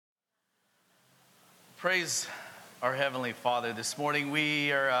Praise our Heavenly Father. This morning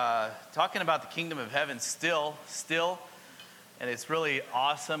we are talking about the kingdom of heaven still, and it's really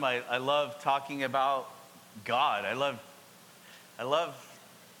awesome. I love talking about God. I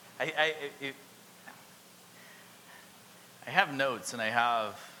have notes and I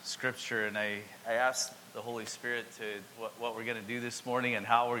have scripture, and I asked the Holy Spirit to what we're going to do this morning and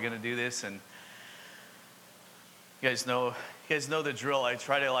how we're going to do this. And you guys know the drill. I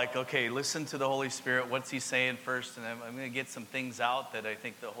try to listen to the Holy Spirit. What's he saying first? And I'm going to get some things out that I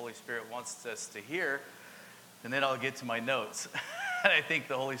think the Holy Spirit wants us to hear. And then I'll get to my notes. And I think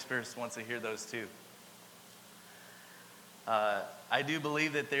the Holy Spirit wants to hear those too. I do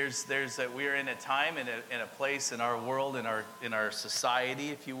believe that that we are in a time and in a place in our world, in our society,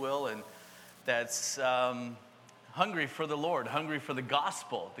 if you will, and that's hungry for the Lord, hungry for the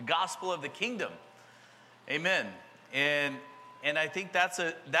gospel of the kingdom. Amen. And I think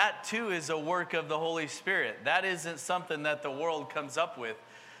that too is a work of the Holy Spirit. That isn't something that the world comes up with.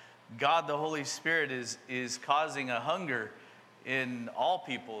 God, the Holy Spirit, is causing a hunger in all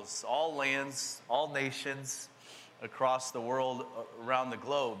peoples, all lands, all nations across the world, around the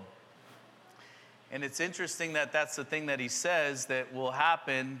globe. And it's interesting that that's the thing that he says that will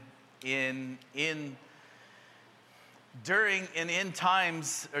happen during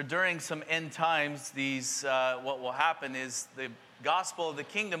some end times. These what will happen is the gospel of the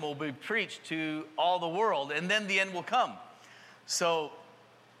kingdom will be preached to all the world, and then the end will come. So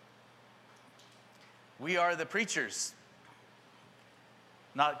we are the preachers.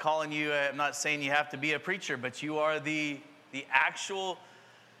 I'm not saying you have to be a preacher, but you are the actual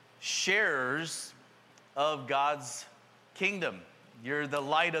sharers of God's kingdom. You're the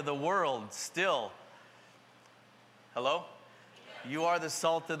light of the world still. Hello? You are the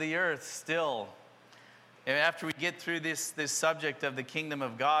salt of the earth still. And after we get through this subject of the kingdom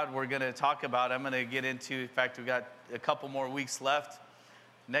of God, we're going to talk about, I'm going to get into, in fact, we've got a couple more weeks left.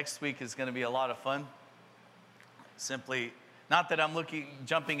 Next week is going to be a lot of fun. Simply, not that I'm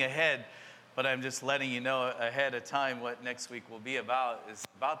jumping ahead, but I'm just letting you know ahead of time what next week will be about. It's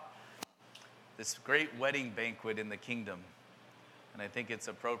about this great wedding banquet in the kingdom. And I think it's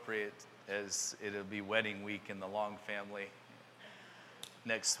appropriate, as it'll be wedding week in the Long family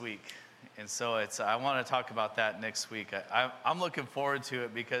next week. And so I want to talk about that next week. I'm looking forward to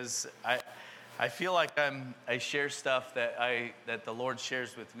it because I feel like I share stuff that the Lord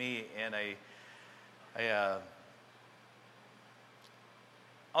shares with me, and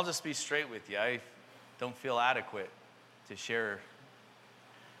I'll just be straight with you. I don't feel adequate to share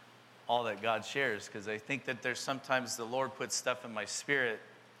all that God shares, because I think that there's sometimes the Lord puts stuff in my spirit,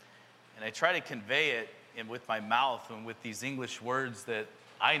 and I try to convey it with my mouth and with these English words that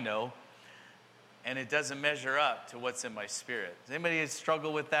I know, and it doesn't measure up to what's in my spirit. Does anybody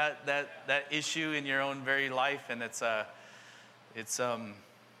struggle with that issue in your own very life? And I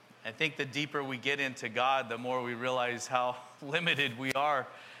think the deeper we get into God, the more we realize how limited we are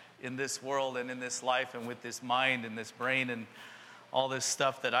in this world and in this life and with this mind and this brain and all this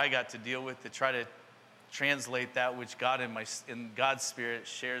stuff that I got to deal with to try to translate that which God in God's Spirit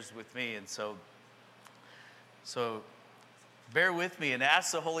shares with me. And so bear with me and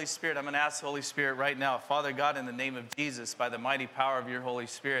ask the Holy Spirit. I'm going to ask the Holy Spirit right now, Father God, in the name of Jesus, by the mighty power of your Holy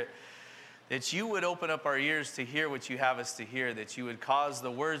Spirit, that you would open up our ears to hear what you have us to hear, that you would cause the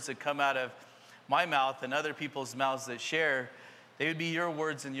words that come out of my mouth and other people's mouths that share, they would be your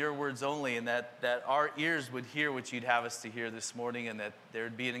words and your words only, and that our ears would hear what you'd have us to hear this morning, and that there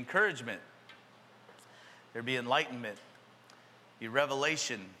would be an encouragement, there'd be enlightenment, be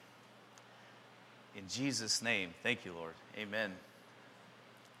revelation. In Jesus' name, thank you, Lord. Amen.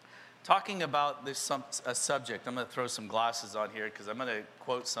 Talking about this a subject, I'm going to throw some glasses on here because I'm going to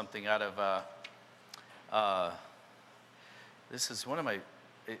quote something out of. This is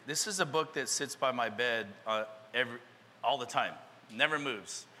a book that sits by my bed all the time, never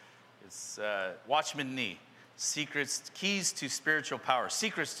moves. It's Watchman Nee, Keys to Spiritual Power,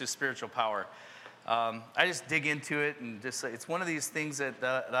 Secrets to Spiritual Power. I just dig into it, and it's one of these things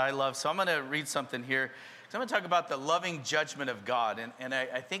that I love. So I'm going to read something here. So I'm going to talk about the loving judgment of God. And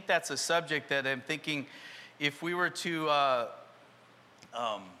I think that's a subject that I'm thinking if we were to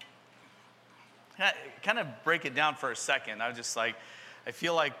kind of break it down for a second, I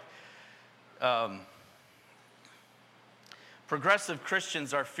feel like progressive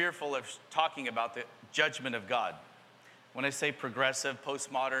Christians are fearful of talking about the judgment of God. When I say progressive,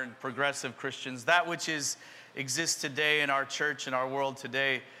 postmodern, progressive Christians, that which exists today in our church and our world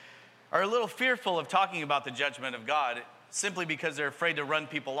today, are a little fearful of talking about the judgment of God simply because they're afraid to run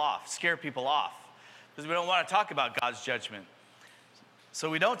people off, scare people off, because we don't want to talk about God's judgment. So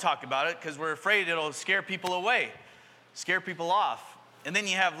we don't talk about it because we're afraid it'll scare people away, scare people off. And then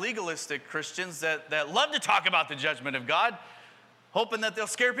you have legalistic Christians that love to talk about the judgment of God, hoping that they'll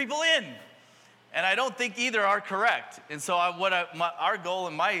scare people in. And I don't think either are correct. And so our goal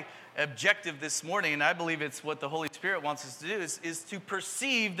and my objective this morning, and I believe it's what the Holy Spirit wants us to do, is to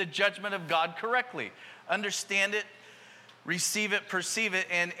perceive the judgment of God correctly. Understand it, receive it, perceive it,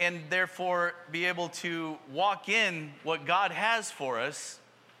 and therefore be able to walk in what God has for us.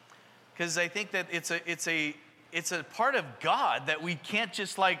 Because I think that it's a part of God that we can't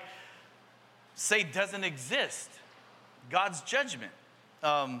just say doesn't exist. God's judgment.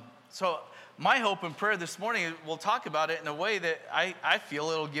 So my hope and prayer this morning, we'll talk about it in a way that I feel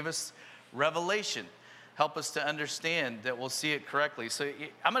it'll give us revelation, help us to understand that we'll see it correctly. So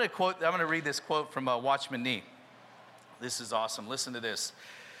I'm going to read this quote from Watchman Nee. This is awesome. Listen to this.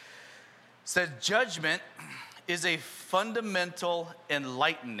 It says, judgment is a fundamental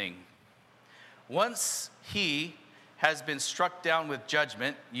enlightening. Once he has been struck down with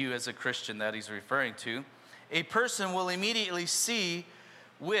judgment, you as a Christian that he's referring to, a person will immediately see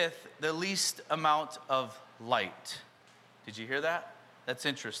with the least amount of light. Did you hear that? That's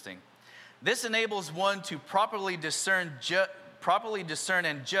interesting. This enables one to properly discern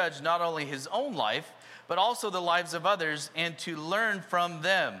and judge not only his own life, but also the lives of others, and to learn from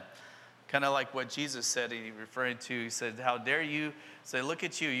them. Kind of like what Jesus said, he said, how dare you say, look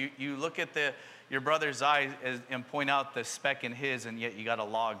at you. You look at your brother's eye and point out the speck in his, and yet you got a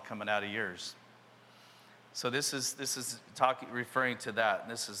log coming out of yours. So this is referring to that.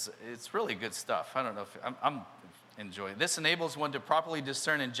 It's really good stuff. I don't know if I'm enjoying it. This enables one to properly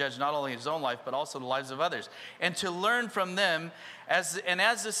discern and judge not only his own life, but also the lives of others, and to learn from them. As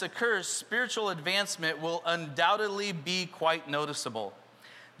this occurs, spiritual advancement will undoubtedly be quite noticeable.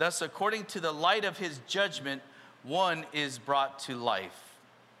 Thus, according to the light of his judgment, one is brought to life.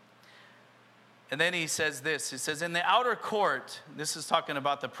 And then he says this. He says, in the outer court, this is talking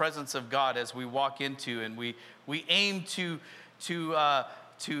about the presence of God as we walk into, and we aim to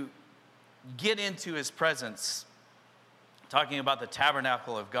get into his presence. Talking about the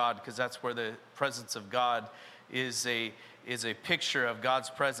tabernacle of God, because that's where the presence of God is a picture of God's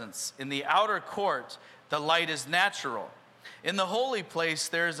presence. In the outer court, the light is natural. In the holy place,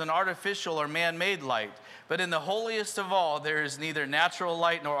 there is an artificial or man-made light. But in the holiest of all, there is neither natural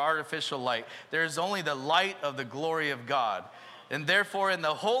light nor artificial light. There is only the light of the glory of God. And therefore, in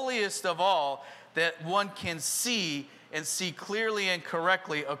the holiest of all, that one can see and see clearly and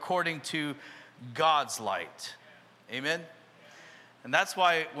correctly according to God's light. Amen? And that's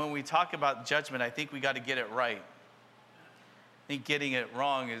why when we talk about judgment, I think we got to get it right. I think getting it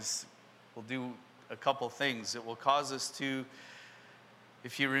wrong will do a couple things. It will cause us to,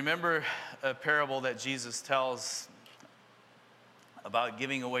 if you remember a parable that Jesus tells about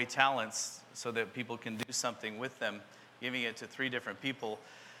giving away talents so that people can do something with them, giving it to 3 different people.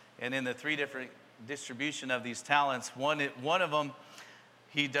 And in the 3 different distribution of these talents, one of them,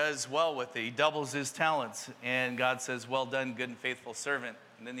 he does well with it. He doubles his talents. And God says, well done, good and faithful servant.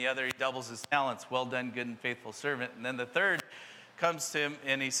 And then the other, he doubles his talents. Well done, good and faithful servant. And then the third comes to him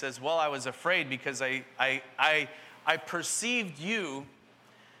and he says, well, I was afraid because I perceived you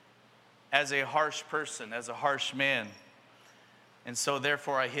as a harsh person, as a harsh man. And so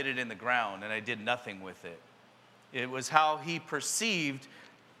therefore I hid it in the ground and I did nothing with it. It was how he perceived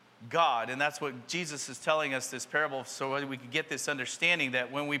God. And that's what Jesus is telling us this parable, so we can get this understanding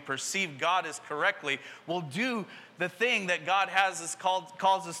that when we perceive God as correctly, we'll do the thing that God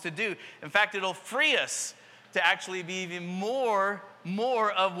calls us to do. In fact, it'll free us to actually be even more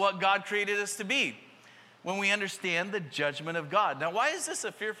of what God created us to be when we understand the judgment of God. Now, why is this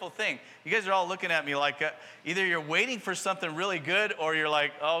a fearful thing? You guys are all looking at me like either you're waiting for something really good or you're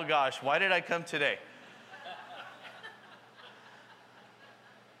like, oh gosh, why did I come today?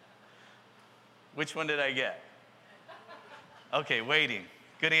 Which one did I get? Okay, waiting.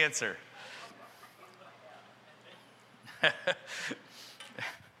 Good answer.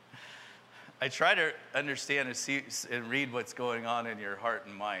 I try to understand and see and read what's going on in your heart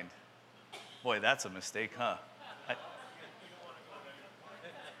and mind. Boy, that's a mistake, huh?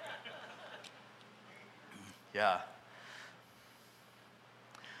 Yeah.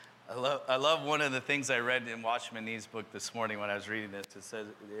 I love one of the things I read in Watchman Nee's book this morning when I was reading this. It said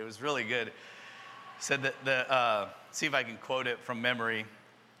it was really good. It said that see if I can quote it from memory.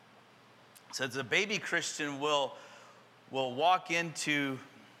 It says a baby Christian will walk into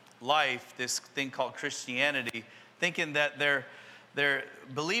life, this thing called Christianity, thinking that they're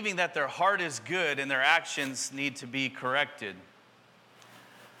believing that their heart is good and their actions need to be corrected.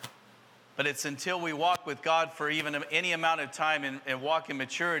 But it's until we walk with God for even any amount of time and walk in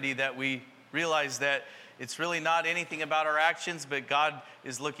maturity that we realize that it's really not anything about our actions, but God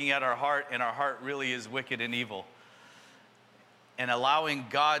is looking at our heart, and our heart really is wicked and evil. And allowing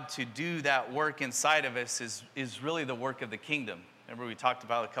God to do that work inside of us is really the work of the kingdom. Remember we talked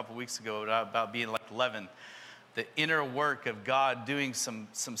about a couple weeks ago about being like leaven. The inner work of God doing some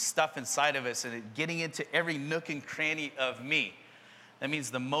stuff inside of us and it getting into every nook and cranny of me. That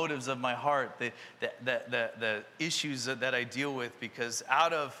means the motives of my heart, the issues that I deal with, because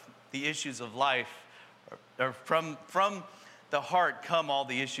out of the issues of life, or from the heart come all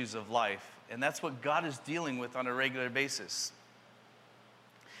the issues of life. And that's what God is dealing with on a regular basis.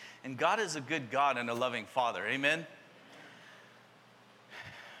 And God is a good God and a loving Father. Amen?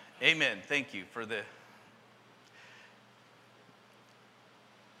 Amen. Thank you for the...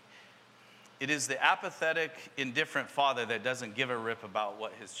 It is the apathetic, indifferent father that doesn't give a rip about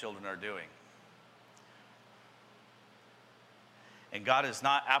what his children are doing. And God is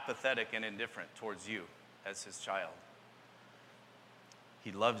not apathetic and indifferent towards you as his child.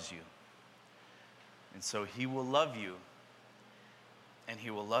 He loves you. And so he will love you, and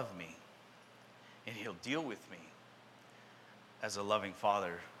he will love me, and he'll deal with me as a loving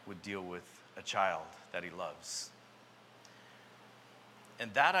father would deal with a child that he loves.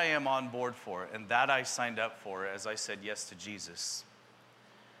 And that I am on board for, and that I signed up for as I said yes to Jesus.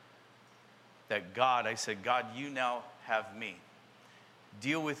 That God, I said, God, you now have me.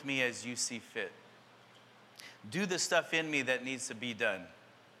 Deal with me as you see fit. Do the stuff in me that needs to be done.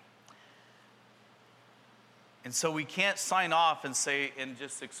 And so we can't sign off and say, and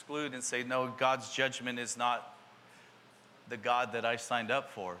just exclude and say, no, God's judgment is not the God that I signed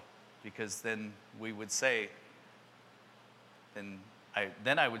up for. Because then we would say,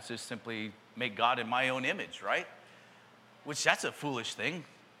 then I would just simply make God in my own image, right? Which that's a foolish thing.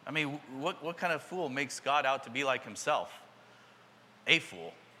 I mean, what kind of fool makes God out to be like himself? A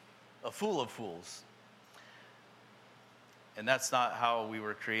fool of fools. And that's not how we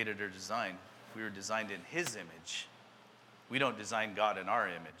were created or designed. We were designed in his image. We don't design God in our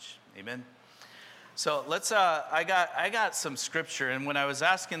image. Amen? So let's, I got some scripture, and when I was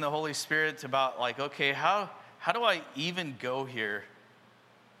asking the Holy Spirit about like, okay, how do I even go here?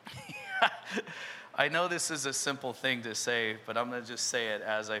 I know this is a simple thing to say, but I'm going to just say it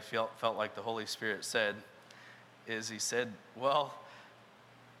as I felt like the Holy Spirit said, is he said, well,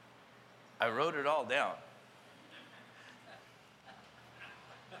 I wrote it all down.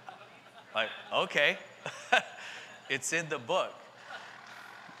 Like, okay, it's in the book.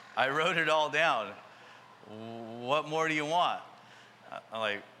 I wrote it all down. What more do you want? I'm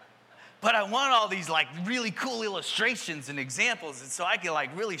like, but I want all these like really cool illustrations and examples, and so I can like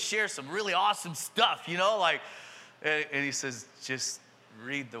really share some really awesome stuff, you know, like. And he says, just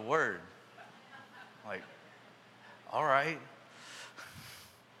read the word. Like, all right.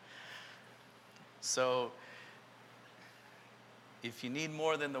 So, if you need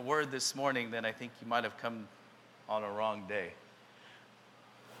more than the word this morning, then I think you might have come on a wrong day.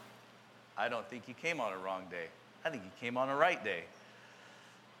 I don't think you came on a wrong day. I think you came on a right day.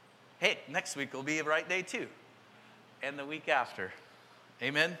 Hey, next week will be a right day too. And the week after.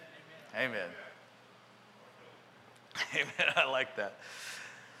 Amen? Amen. Amen. Amen. I like that.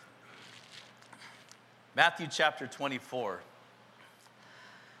 Matthew chapter 24.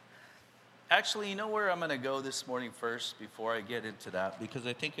 Actually, you know where I'm going to go this morning first before I get into that? Because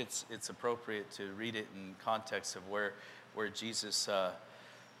I think it's appropriate to read it in context of where Jesus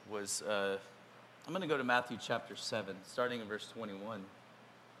was. I'm going to go to Matthew chapter 7, starting in verse 21.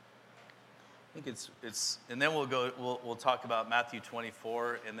 I think it's and then we'll talk about Matthew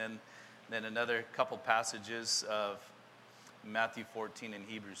 24, and then another couple passages of Matthew 14 and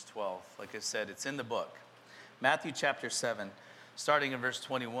Hebrews 12. Like I said, it's in the book. Matthew chapter 7, starting in verse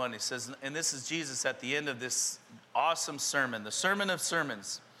 21, it says, and this is Jesus at the end of this awesome sermon, the Sermon of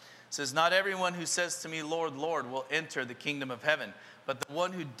Sermons. It says, not everyone who says to me, Lord, Lord, will enter the kingdom of heaven, but the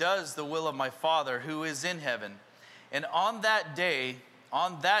one who does the will of my Father who is in heaven. And on that day,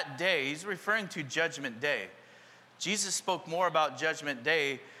 he's referring to Judgment Day. Jesus spoke more about Judgment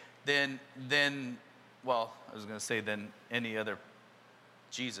Day than any other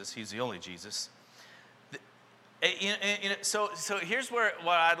Jesus. He's the only Jesus. So here's what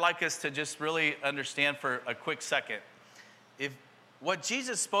I'd like us to just really understand for a quick second. If what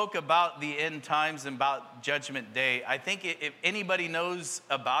Jesus spoke about the end times and about Judgment Day, I think if anybody knows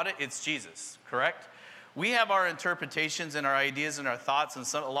about it, it's Jesus, correct? We have our interpretations and our ideas and our thoughts, and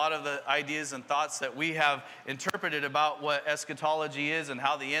a lot of the ideas and thoughts that we have interpreted about what eschatology is and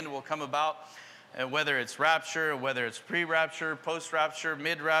how the end will come about. And whether it's rapture, whether it's pre-rapture, post-rapture,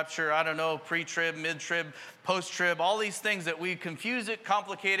 mid-rapture, I don't know, pre-trib, mid-trib, post-trib, all these things that we confuse it,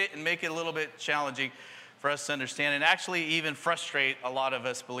 complicate it, and make it a little bit challenging for us to understand, and actually even frustrate a lot of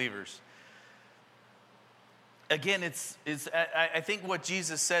us believers. Again, I think what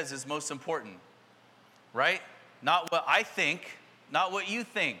Jesus says is most important, right? Not what I think, not what you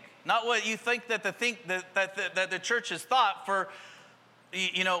think, not what you think that the church has thought for.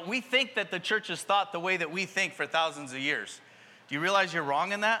 You know, we think that the church has thought the way that we think for thousands of years. Do you realize you're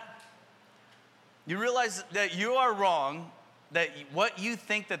wrong in that? You realize that you are wrong, that what you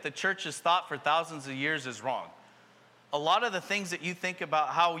think that the church has thought for thousands of years is wrong. A lot of the things that you think about,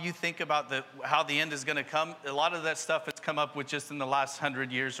 how you think about how the end is going to come, a lot of that stuff has come up with just in the last 100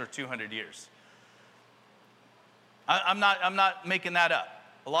 years or 200 years. I'm not making that up.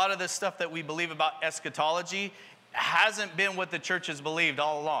 A lot of this stuff that we believe about eschatology hasn't been what the church has believed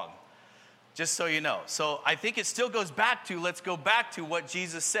all along, just so you know. So I think it still goes back to, let's go back to what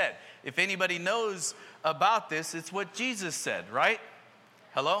Jesus said. If anybody knows about this, it's what Jesus said, right?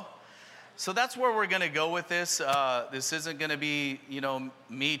 Hello? So that's where we're going to go with this. This isn't going to be,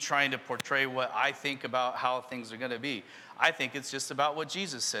 me trying to portray what I think about how things are going to be. I think it's just about what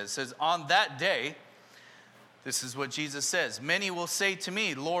Jesus says. It says, on that day, this is what Jesus says. Many will say to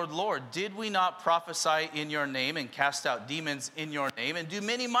me, Lord, Lord, did we not prophesy in your name and cast out demons in your name and do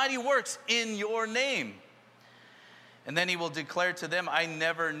many mighty works in your name? And then he will declare to them, I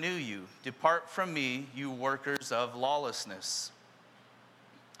never knew you. Depart from me, you workers of lawlessness.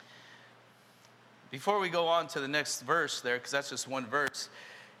 Before we go on to the next verse there, because that's just one verse,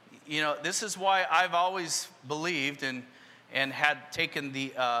 this is why I've always believed and had taken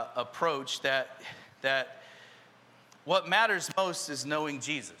the approach that what matters most is knowing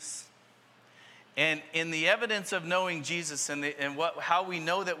Jesus. And in the evidence of knowing Jesus how we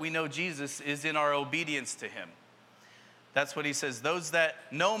know that we know Jesus is in our obedience to him. That's what he says. Those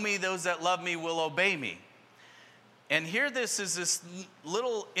that know me, those that love me will obey me. And here this is this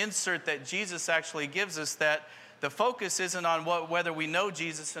little insert that Jesus actually gives us, that the focus isn't on whether we know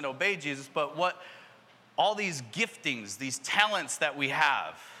Jesus and obey Jesus, but what all these giftings, these talents that we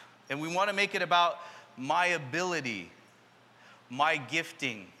have. And we want to make it about my ability, my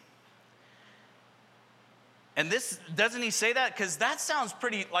gifting. And this, doesn't he say that? Because that sounds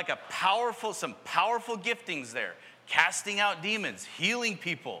pretty like some powerful giftings there. Casting out demons, healing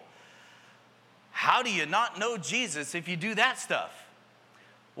people. How do you not know Jesus if you do that stuff?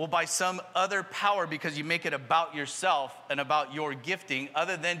 Well, by some other power, because you make it about yourself and about your gifting,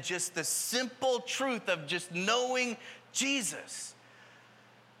 other than just the simple truth of just knowing Jesus.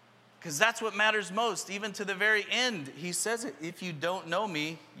 Because that's what matters most, even to the very end. He says it, if you don't know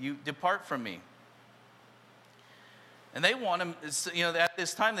me, you depart from me. And they want him, at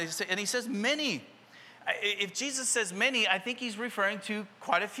this time, and he says many. If Jesus says many, I think he's referring to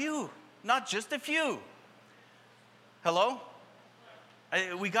quite a few, not just a few. Hello?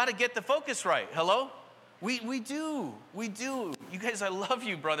 We got to get the focus right. Hello? We do. You guys, I love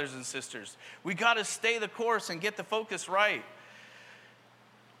you, brothers and sisters. We got to stay the course and get the focus right.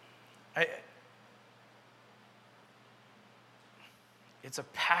 It's a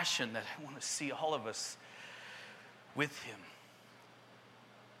passion that I want to see all of us with him.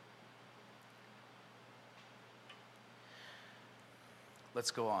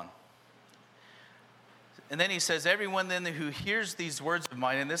 Let's go on. And then he says, everyone then who hears these words of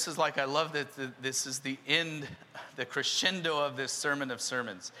mine, and this is like, I love that this is the end, the crescendo of this sermon of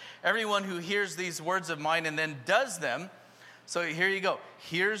sermons. Everyone who hears these words of mine and then does them. So here you go.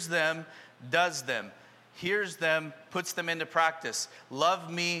 Hears them, does them. Hears them, puts them into practice.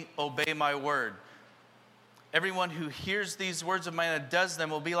 Love me, obey my word. Everyone who hears these words of mine and does them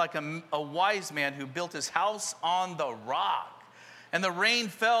will be like a wise man who built his house on the rock. And the rain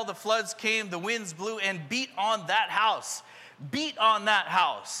fell, the floods came, the winds blew and beat on that house. Beat on that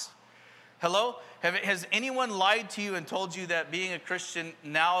house. Hello? Has anyone lied to you and told you that being a Christian,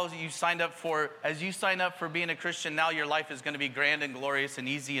 now as you sign up for being a Christian, now your life is going to be grand and glorious and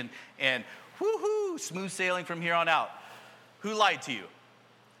easy and woohoo, smooth sailing from here on out? Who lied to you?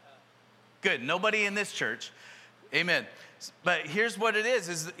 Good. Nobody in this church. Amen. But here's what it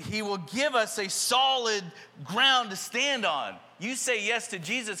is he will give us a solid ground to stand on. You say yes to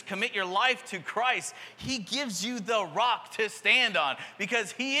Jesus, commit your life to Christ. He gives you the rock to stand on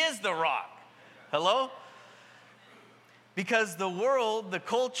because he is the rock. Hello? Because the world, the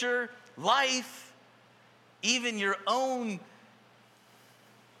culture, life, even your own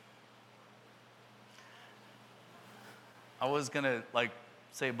I was going to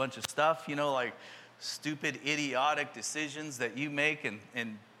say a bunch of stuff, stupid, idiotic decisions that you make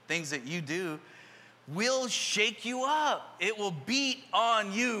and things that you do. will shake you up. It will beat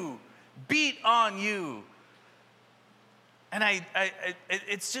on you. Beat on you. And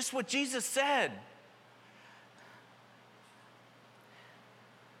it's just what Jesus said.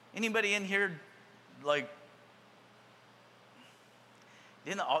 Anybody in here, like,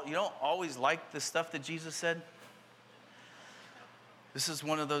 you don't always like the stuff that Jesus said? This is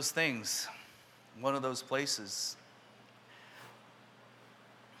one of those things, one of those places.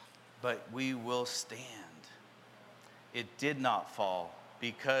 But we will stand. It did not fall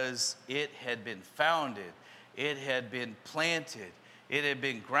because it had been founded, it had been planted, it had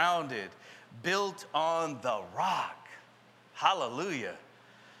been grounded, built on the rock. Hallelujah.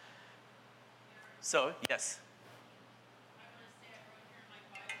 So, yes. I want to say I wrote here in my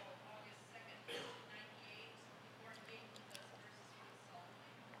Bible, August 2nd, 98, before Satan does verses from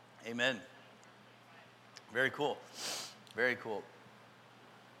Solomon. Amen. Very cool. Very cool.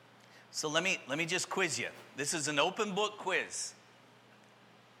 So let me just quiz you. This is an open book quiz.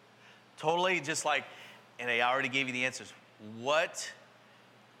 Totally just like, and I already gave you the answers. What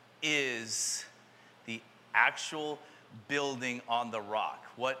is the actual building on the rock?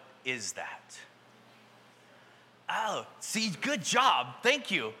 What is that? Oh, see, good job.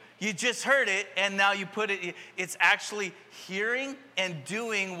 Thank you. You just heard it, and now you put it, it's actually hearing and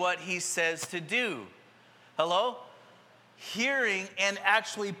doing what he says to do. Hello? Hearing and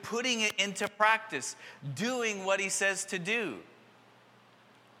actually putting it into practice, doing what he says to do.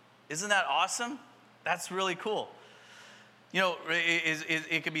 Isn't that awesome? That's really cool. You know,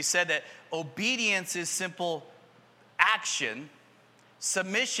 it could be said that obedience is simple action.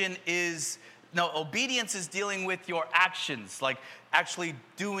 Obedience is dealing with your actions, like actually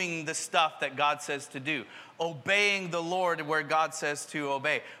doing the stuff that God says to do. Obeying the Lord where God says to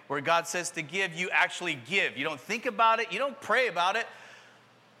obey. Where God says to give, you actually give. You don't think about it. You don't pray about it.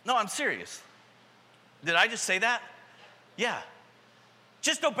 No, I'm serious. Did I just say that? Yeah.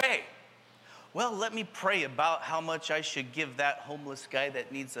 Just obey. Well, let me pray about how much I should give that homeless guy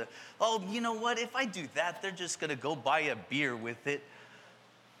that needs you know what? If I do that, they're just going to go buy a beer with it.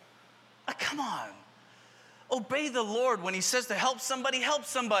 Come on. Obey the Lord. When he says to help somebody, help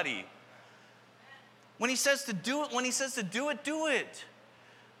somebody. When he says to do it, do it.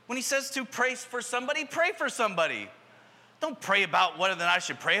 When he says to pray for somebody, pray for somebody. Don't pray about whether or not I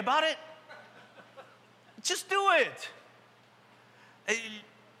should pray about it. Just do it.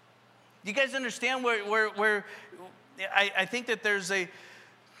 You guys understand where I think that there's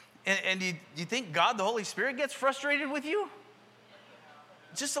and you think God, the Holy Spirit, gets frustrated with you?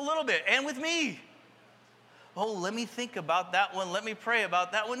 Just a little bit, and with me. Oh, let me think about that one. Let me pray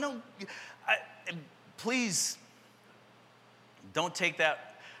about that one. No, please don't take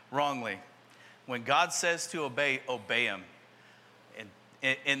that wrongly. When God says to obey, obey him.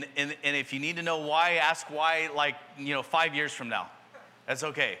 And if you need to know why, ask why, 5 years from now. That's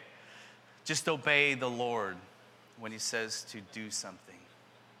okay. Just obey the Lord when he says to do something.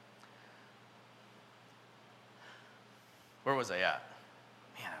 Where was I at?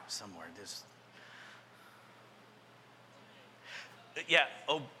 Man, I was somewhere.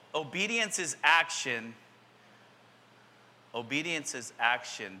 Obedience is action. Obedience is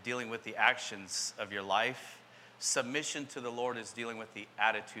action, dealing with the actions of your life. Submission to the Lord is dealing with the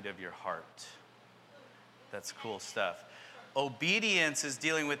attitude of your heart. That's cool stuff. Obedience is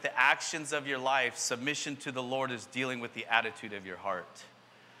dealing with the actions of your life. Submission to the Lord is dealing with the attitude of your heart.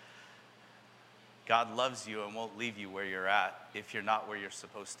 God loves you and won't leave you where you're at if you're not where you're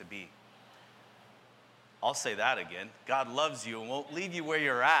supposed to be. I'll say that again. God loves you and won't leave you where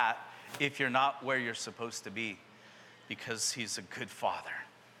you're at if you're not where you're supposed to be, because he's a good father.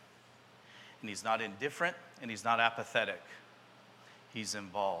 And he's not indifferent and he's not apathetic. He's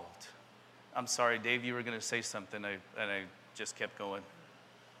involved. I'm sorry, Dave, you were going to say something and I just kept going.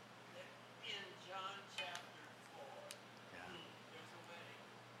 In John chapter 4, there's a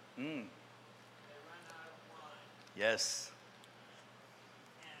wedding. They run out of wine. Yes.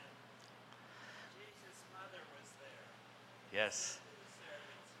 And Jesus' mother was there. Yes. To the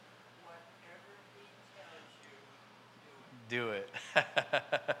servants, whatever he tells you, Do it.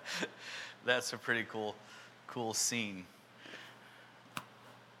 That's a pretty cool scene.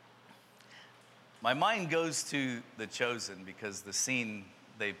 My mind goes to The Chosen because the scene,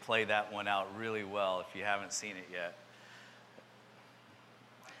 they play that one out really well if you haven't seen it yet.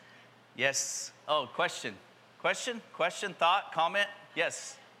 Yes. Oh, question, thought, comment?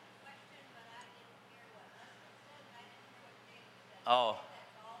 Yes. Oh.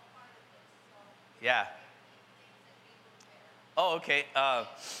 Yeah. Oh, okay.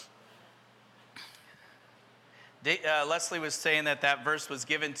 Leslie was saying that verse was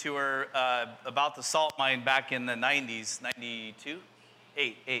given to her about the salt mine back in the 90s, 92?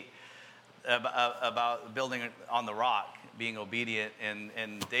 8. About building on the rock, being obedient.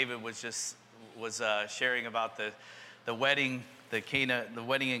 And David was sharing about the wedding, the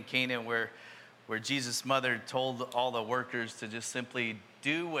wedding in Cana where Jesus' mother told all the workers to just simply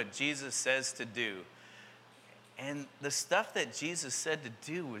do what Jesus says to do. And the stuff that Jesus said to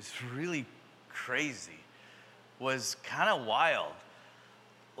do was really crazy, was kind of wild.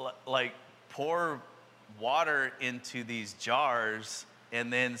 Like pour water into these jars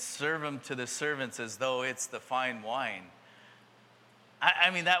and then serve them to the servants as though it's the fine wine.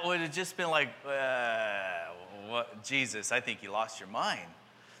 I mean, that would have just been like, what, Jesus, I think you lost your mind.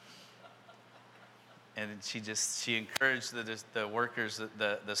 And she encouraged the workers,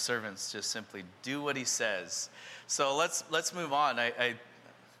 the servants, just simply do what he says. So let's move on. I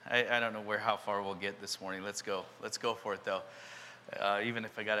don't know how far we'll get this morning. Let's go for it though. Even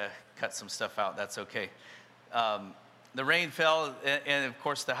if I gotta cut some stuff out, that's okay. The rain fell, and of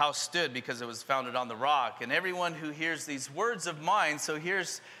course the house stood because it was founded on the rock. And everyone who hears these words of mine, so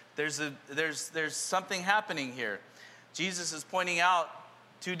there's something happening here. Jesus is pointing out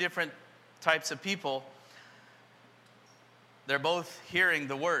two different types of people. They're both hearing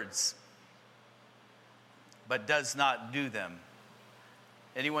the words, but does not do them.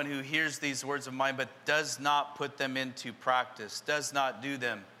 Anyone who hears these words of mine, but does not put them into practice, does not do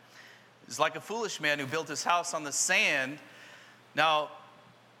them, is like a foolish man who built his house on the sand. Now,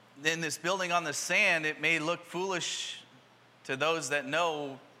 in this building on the sand, it may look foolish to those that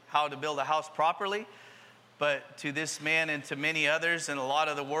know how to build a house properly, but to this man and to many others in a lot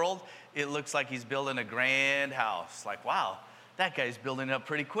of the world, it looks like he's building a grand house. Like, wow, that guy's building up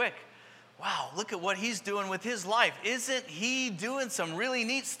pretty quick. Wow, look at what he's doing with his life. Isn't he doing some really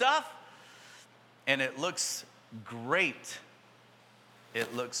neat stuff? And it looks great.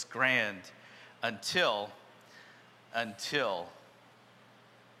 It looks grand until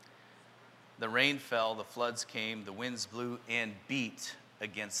the rain fell, the floods came, the winds blew and beat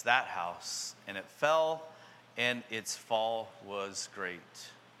against that house. And it fell, and its fall was great.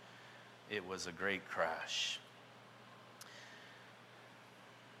 It was a great crash.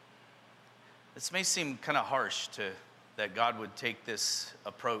 This may seem kind of harsh that God would take this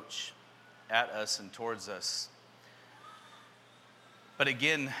approach at us and towards us. But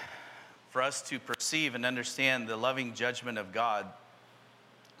again, for us to perceive and understand the loving judgment of God,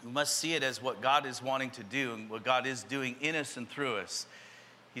 we must see it as what God is wanting to do and what God is doing in us and through us.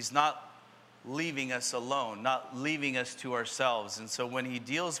 He's not leaving us alone, not leaving us to ourselves. And so when he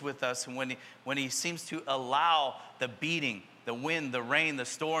deals with us and when he seems to allow the beating, the wind, the rain, the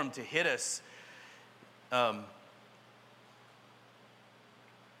storm to hit us,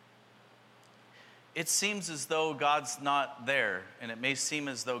 it seems as though God's not there, and it may seem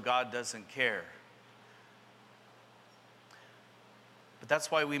as though God doesn't care. But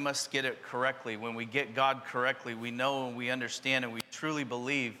that's why we must get it correctly. When we get God correctly, we know and we understand and we truly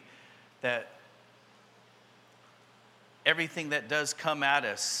believe that everything that does come at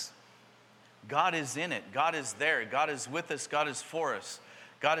us, God is in it. God is there. God is with us. God is for us.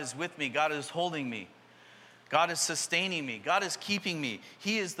 God is with me. God is holding me. God is sustaining me. God is keeping me.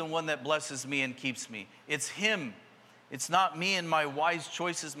 He is the one that blesses me and keeps me. It's him. It's not me and my wise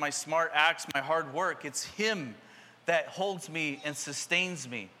choices, my smart acts, my hard work. It's him that holds me and sustains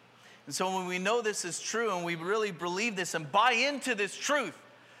me. And so when we know this is true and we really believe this and buy into this truth,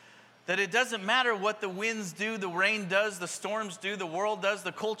 that it doesn't matter what the winds do, the rain does, the storms do, the world does,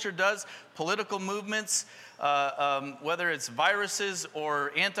 the culture does, political movements, whether it's viruses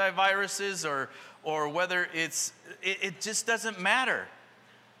or antiviruses or whether it just doesn't matter.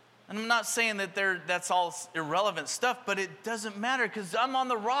 And I'm not saying that that's all irrelevant stuff, but it doesn't matter because I'm on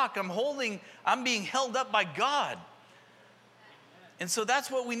the rock. I'm being held up by God. And so that's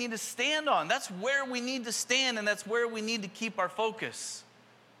what we need to stand on. That's where we need to stand, and that's where we need to keep our focus.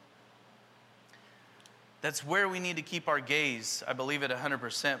 That's where we need to keep our gaze. I believe it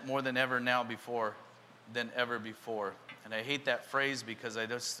 100% more than ever before. And I hate that phrase because I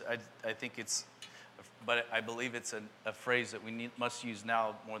think it's, but I believe it's a phrase that we must use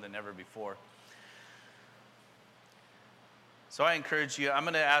now more than ever before. So I encourage you, I'm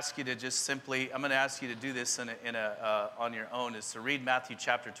going to ask you to do this on your own, is to read Matthew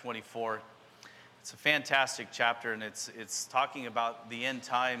chapter 24. It's a fantastic chapter, and it's talking about the end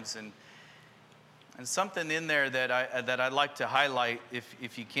times and something in there that I'd like to highlight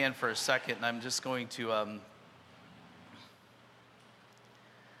if you can for a second. And I'm just going to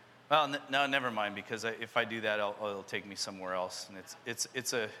no, never mind, because if I do that, it'll take me somewhere else. And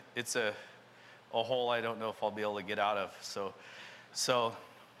it's a a hole I don't know if I'll be able to get out of. So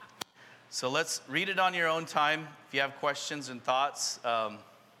let's read it on your own time. If you have questions and thoughts.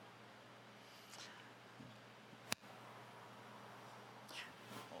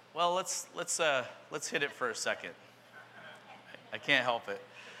 Well, let's hit it for a second. I can't help it.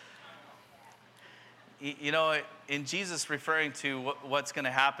 You know, in Jesus referring to what's going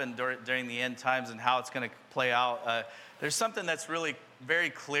to happen during the end times and how it's going to play out, there's something that's really very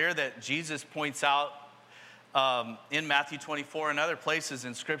clear that Jesus points out in Matthew 24 and other places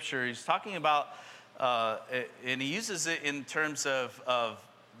in Scripture. He's talking about, and he uses it in terms of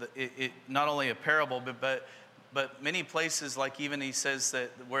not only a parable, but many places, like even he says that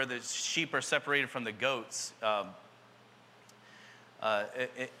where the sheep are separated from the goats.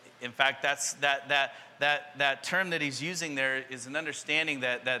 In fact, that term that he's using there is an understanding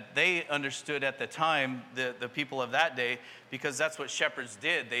that they understood at the time, the people of that day, because that's what shepherds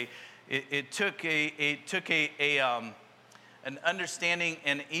did. It took an understanding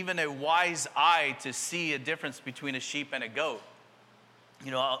and even a wise eye to see a difference between a sheep and a goat.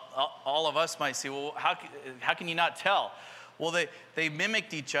 You know, all of us might say, well, how can you not tell? Well, they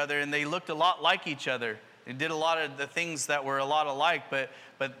mimicked each other and they looked a lot like each other. They did a lot of the things that were a lot alike, but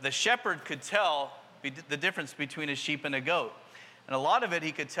the shepherd could tell the difference between a sheep and a goat. And a lot of it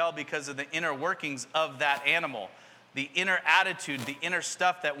he could tell because of the inner workings of that animal, the inner attitude, the inner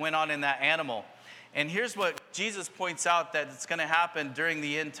stuff that went on in that animal. And here's what Jesus points out that it's going to happen during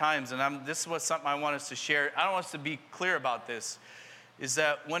the end times. And this is something I want us to share. I want us to be clear about this, is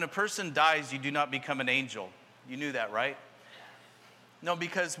that when a person dies, you do not become an angel. You knew that, right? No,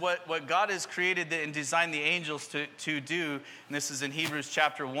 because what God has created and designed the angels to do, and this is in Hebrews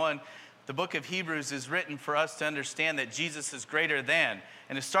chapter 1, the book of Hebrews is written for us to understand that Jesus is greater than.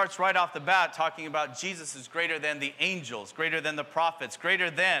 And it starts right off the bat talking about Jesus is greater than the angels, greater than the prophets, greater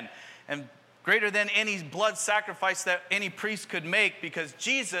than any blood sacrifice that any priest could make, because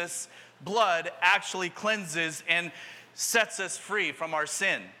Jesus' blood actually cleanses and sets us free from our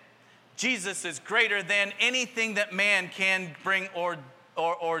sin. Jesus is greater than anything that man can bring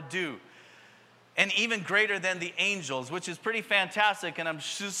or do. And even greater than the angels, which is pretty fantastic. And I'm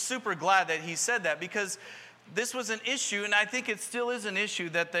super glad that he said that, because this was an issue, and I think it still is an issue,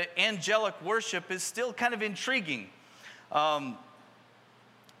 that the angelic worship is still kind of intriguing. And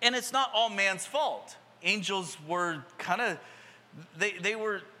it's not all man's fault. Angels were kind of, they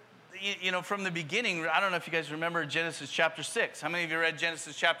were, you know, from the beginning. I don't know if you guys remember Genesis chapter 6. How many of you read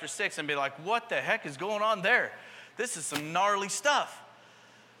Genesis chapter 6 and be like, what the heck is going on there? This is some gnarly stuff.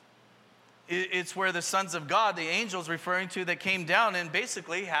 It's where the sons of God, the angels referring to, that came down and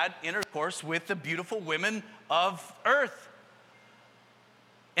basically had intercourse with the beautiful women of earth.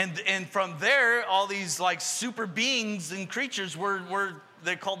 And from there, all these like super beings and creatures were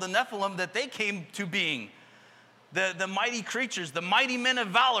they're called the Nephilim, that they came to being. The mighty creatures, the mighty men of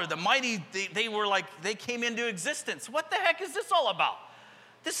valor, they were like, they came into existence. What the heck is this all about?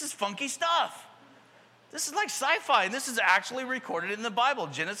 This is funky stuff. This is like sci-fi, and this is actually recorded in the Bible,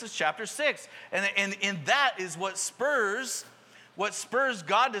 Genesis chapter 6. And that is what spurs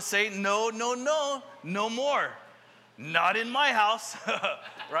God to say, no more. Not in my house,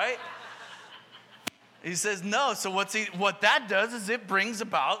 right? He says no. So what that does is it brings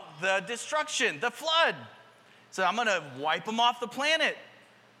about the destruction, the flood. So I'm going to wipe them off the planet,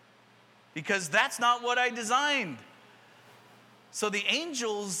 because that's not what I designed. So the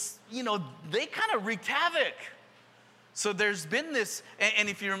angels, you know, they kind of wreaked havoc. So there's been this, and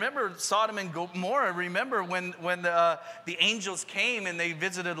if you remember Sodom and Gomorrah, remember when the angels came and they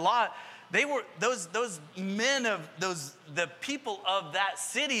visited Lot, they were those men of the people of that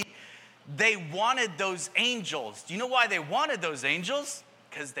city. They wanted those angels. Do you know why they wanted those angels?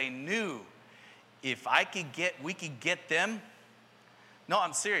 Because they knew if we could get them. No,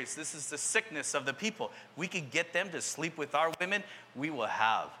 I'm serious. This is the sickness of the people. We could get them to sleep with our women. We will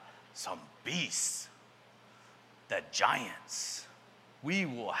have some beasts, the giants. We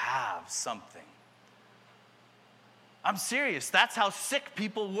will have something. I'm serious. That's how sick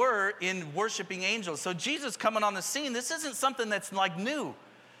people were in worshiping angels. So Jesus coming on the scene, this isn't something that's like new.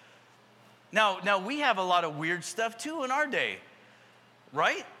 Now we have a lot of weird stuff too in our day,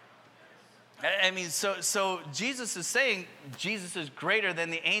 right? I mean, so Jesus is saying Jesus is greater than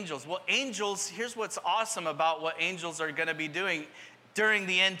the angels. Well, angels, here's what's awesome about what angels are going to be doing during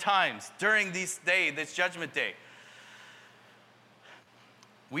the end times, during this judgment day.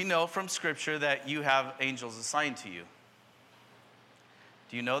 We know from Scripture that you have angels assigned to you.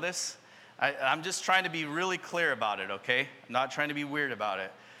 Do you know this? I'm just trying to be really clear about it, okay? I'm not trying to be weird about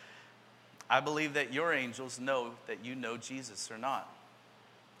it. I believe that your angels know that you know Jesus or not.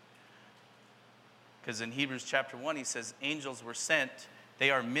 Because in Hebrews chapter 1, he says, angels were sent.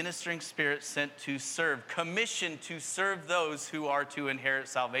 They are ministering spirits sent to serve, commissioned to serve those who are to inherit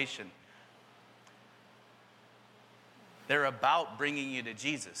salvation. They're about bringing you to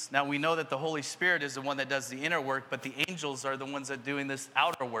Jesus. Now, we know that the Holy Spirit is the one that does the inner work, but the angels are the ones that are doing this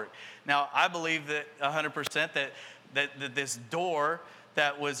outer work. Now, I believe that 100% that this door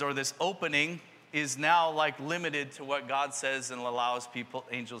that was, or this opening, is now like limited to what God says and allows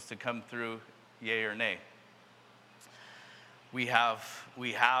angels to come through, yea or nay. We have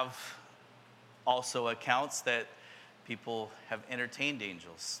also accounts that people have entertained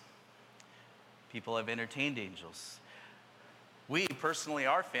angels. People have entertained angels. We personally,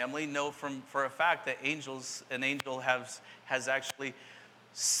 our family, know for a fact that an angel has actually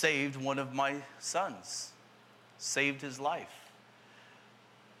saved one of my sons, saved his life.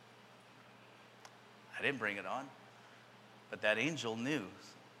 I didn't bring it on, but that angel knew.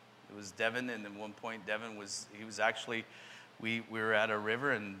 It was Devin, and at one point we were at a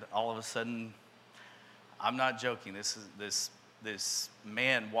river, and all of a sudden, I'm not joking, this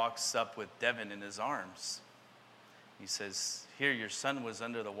man walks up with Devin in his arms. He says, "Here, your son was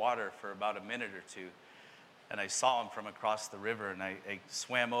under the water for about a minute or two, and I saw him from across the river, and I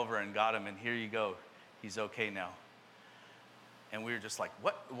swam over and got him, and here you go. He's okay now." And we were just like,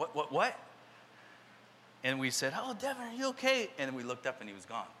 what? And we said, "Oh, Devin, are you okay?" And we looked up, and he was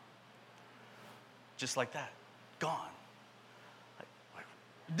gone. Just like that, gone.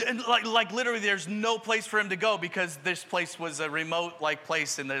 Like literally, there's no place for him to go because this place was a remote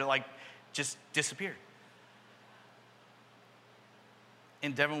place, and they're just disappeared.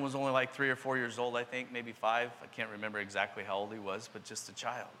 And Devin was only 3 or 4 years old, I think, maybe 5. I can't remember exactly how old he was, but just a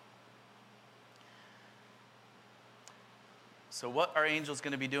child. So what are angels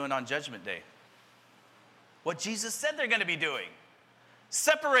going to be doing on Judgment Day? What Jesus said they're going to be doing.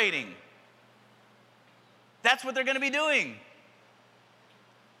 Separating. That's what they're going to be doing.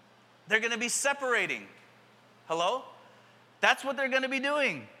 They're going to be separating. Hello? That's what they're going to be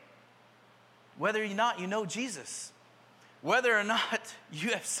doing. Whether or not you know Jesus. Whether or not you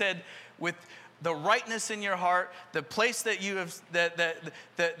have said with the rightness in your heart, the place that you have,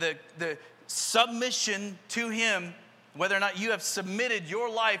 the submission to him, whether or not you have submitted your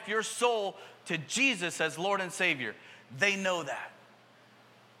life, your soul to Jesus as Lord and Savior, they know that.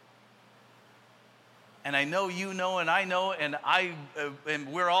 And I know you know, and I know, and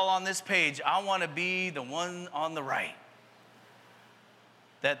we're all on this page. I want to be the one on the right.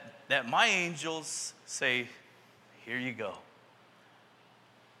 That my angels say, "Here you go."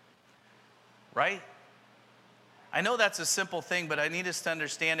 Right? I know that's a simple thing, but I need us to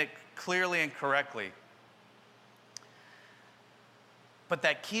understand it clearly and correctly. But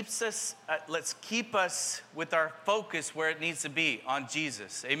that keeps us, let's keep us with our focus where it needs to be, on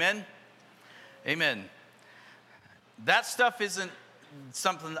Jesus. Amen? Amen. That stuff isn't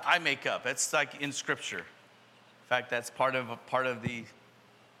something that I make up. It's in Scripture. In fact, that's part of the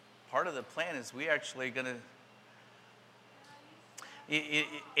plan is we actually going to.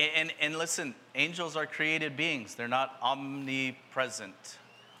 And listen, angels are created beings. They're not omnipresent.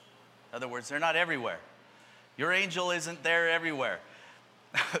 In other words, they're not everywhere. Your angel isn't there everywhere.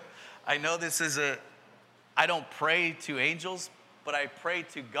 I know I don't pray to angels, but I pray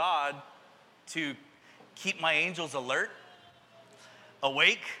to God to keep my angels alert,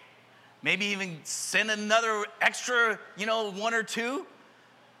 awake, maybe even send another extra, 1 or 2.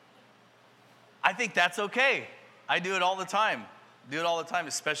 I think that's okay. I do it all the time.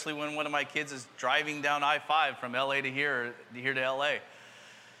 Especially when one of my kids is driving down I-5 from LA to here to LA.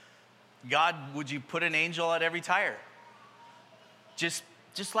 God, would you put an angel at every tire? Just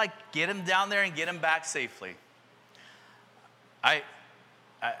get him down there and get him back safely. I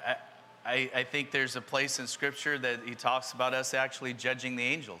think there's a place in Scripture that he talks about us actually judging the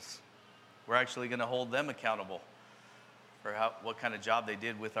angels. We're actually going to hold them accountable for what kind of job they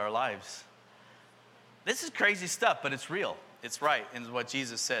did with our lives. This is crazy stuff, but it's real. It's right, and it's what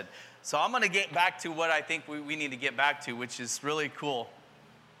Jesus said. So I'm going to get back to what I think we need to get back to, which is really cool.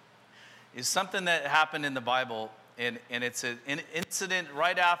 Is something that happened in the Bible, and it's an incident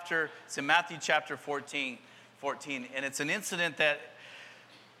right after, it's in Matthew chapter 14, and it's an incident that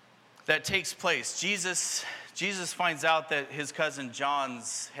takes place. Jesus finds out that his cousin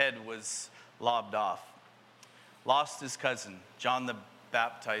John's head was lobbed off. Lost his cousin, John the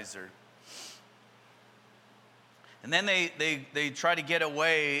Baptizer. And then they try to get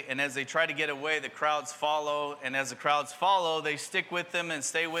away, and as they try to get away, the crowds follow, and as the crowds follow, they stick with them and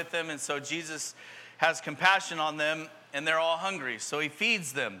stay with them, and so Jesus has compassion on them, and they're all hungry, so he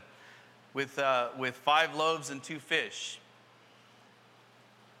feeds them with 5 loaves and 2 fish.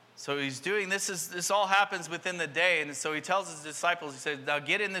 So he's doing this all happens within the day. And so he tells his disciples, he says, now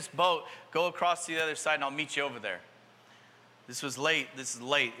get in this boat, go across to the other side, and I'll meet you over there. This is late.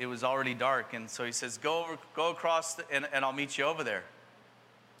 It was already dark. And so he says, go across and I'll meet you over there.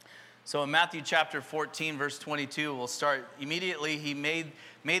 So in Matthew chapter 14, verse 22, we'll start. Immediately he made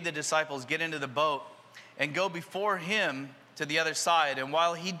the disciples get into the boat and go before him to the other side. And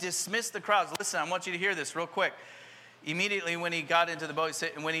while he dismissed the crowds, listen, I want you to hear this real quick. Immediately when he got into the boat, he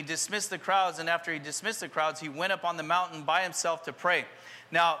said, and when he dismissed the crowds, and after he dismissed the crowds, he went up on the mountain by himself to pray.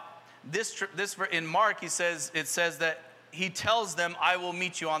 Now, this in Mark, it says that he tells them, I will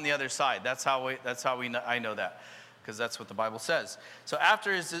meet you on the other side. That's how I know that, because that's what the Bible says. So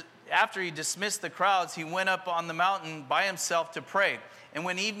after he dismissed the crowds, he went up on the mountain by himself to pray. And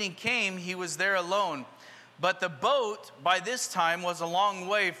when evening came, he was there alone. But the boat by this time was a long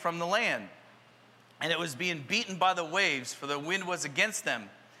way from the land, and it was being beaten by the waves, for the wind was against them.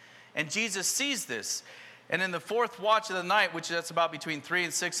 And Jesus sees this. And in the fourth watch of the night, which that's about between 3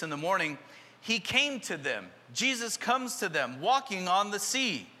 and 6 in the morning, he came to them. Jesus comes to them, walking on the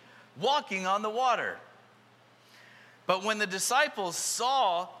sea, walking on the water. But when the disciples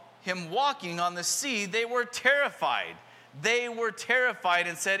saw him walking on the sea, they were terrified. They were terrified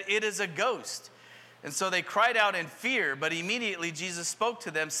and said, it is a ghost. And so they cried out in fear. But immediately Jesus spoke to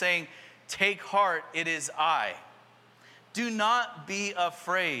them, saying, take heart, it is I. Do not be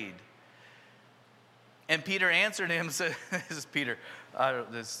afraid. And Peter answered him, said, this is Peter.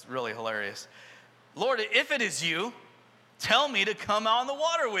 This is really hilarious. Lord, if it is you, tell me to come on the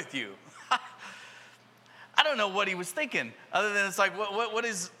water with you. I don't know what he was thinking, other than it's like, what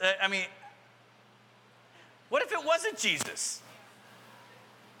is, what if it wasn't Jesus?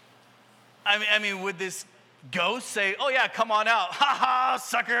 I mean, would this ghost say, oh yeah, come on out. Ha ha,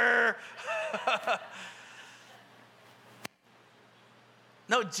 sucker.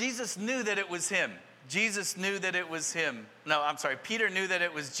 No, Jesus knew that it was him. Jesus knew that it was him. No, I'm sorry. Peter knew that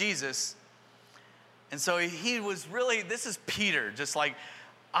it was Jesus. And so he was really, this is Peter, just like,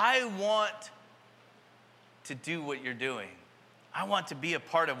 I want to do what you're doing. I want to be a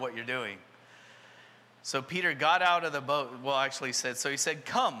part of what you're doing. So Peter got out of the boat. Well, actually he said,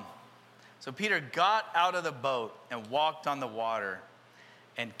 come. So Peter got out of the boat and walked on the water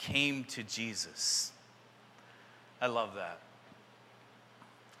and came to Jesus. I love that.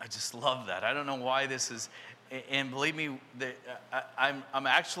 I just love that. I don't know why this is, and believe me, I'm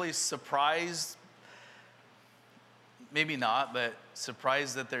actually surprised, maybe not, but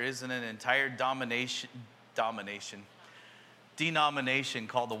surprised that there isn't an entire denomination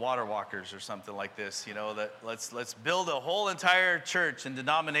called the Water Walkers or something like this. You know, that let's build a whole entire church and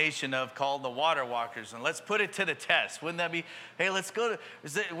denomination called the Water Walkers, and let's put it to the test. Wouldn't that be? Hey, let's go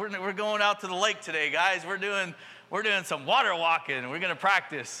we're going out to the lake today, guys. We're doing some water walking, and we're going to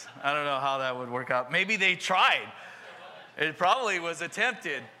practice. I don't know how that would work out. Maybe they tried. It probably was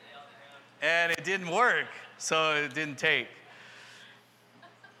attempted, and it didn't work, so it didn't take.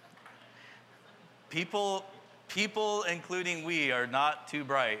 People, including we, are not too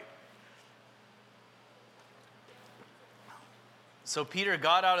bright. So Peter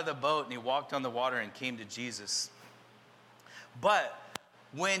got out of the boat and he walked on the water and came to Jesus. But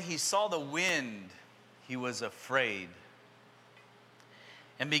when he saw the wind, he was afraid.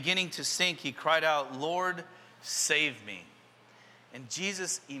 And beginning to sink, he cried out, Lord, save me. And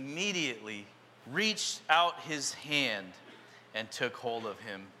Jesus immediately reached out his hand and took hold of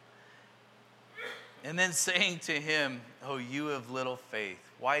him. And then saying to him, oh, you of little faith,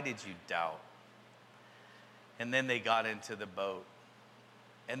 why did you doubt? And then they got into the boat,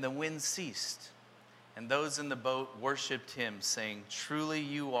 and the wind ceased. And those in the boat worshiped him, saying, truly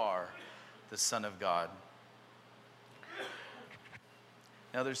you are the Son of God.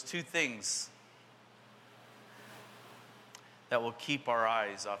 Now there's two things that will keep our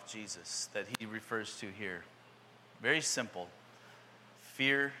eyes off Jesus that he refers to here. Very simple.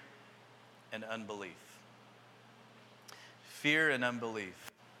 Fear and unbelief. Fear and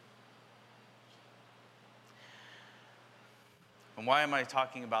unbelief. And why am I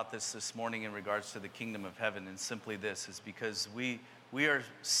talking about this morning in regards to the kingdom of heaven? And simply this is because we are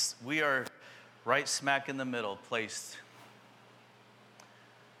right smack in the middle, placed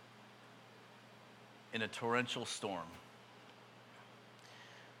in a torrential storm.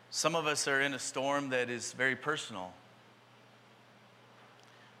 Some of us are in a storm that is very personal.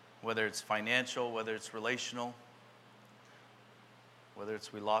 Whether it's financial, whether it's relational, whether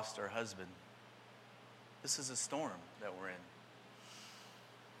it's we lost our husband. This is a storm that we're in.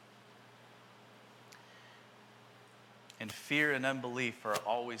 And fear and unbelief are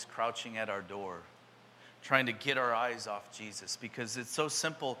always crouching at our door, trying to get our eyes off Jesus, because it's so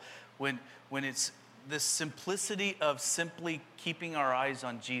simple when it's this simplicity of simply keeping our eyes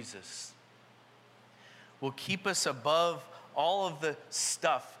on Jesus will keep us above all of the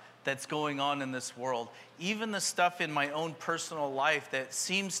stuff that's going on in this world. Even the stuff in my own personal life that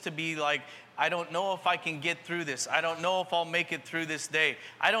seems to be like, I don't know if I can get through this. I don't know if I'll make it through this day.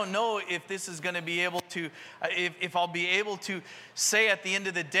 I don't know if this is going to be able to, if I'll be able to say at the end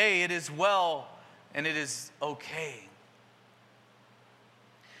of the day, it is well and it is okay.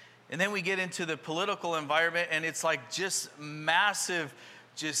 And then we get into the political environment, and it's like just massive,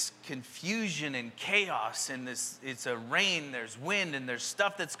 just confusion and chaos. And it's a rain, there's wind, and there's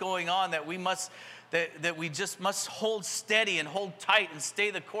stuff that's going on that we just must hold steady and hold tight and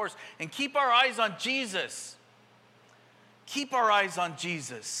stay the course and keep our eyes on Jesus. Keep our eyes on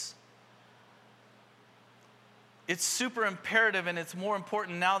Jesus. It's super imperative, and it's more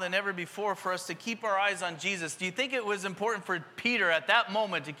important now than ever before for us to keep our eyes on Jesus. Do you think it was important for Peter at that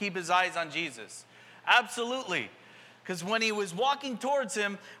moment to keep his eyes on Jesus? Absolutely. Because when he was walking towards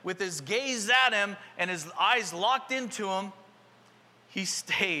him with his gaze at him and his eyes locked into him, he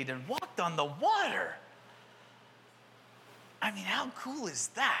stayed and walked on the water. I mean, how cool is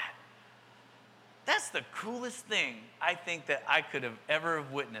that? That's the coolest thing I think that I could have ever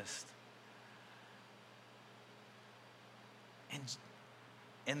witnessed.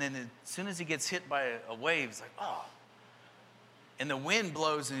 And then as soon as he gets hit by a wave, he's like, oh. And the wind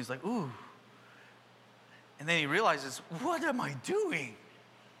blows, and he's like, ooh. And then he realizes, what am I doing?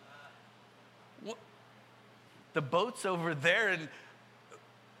 What? The boat's over there, and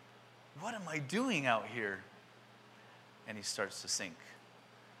what am I doing out here? And he starts to sink.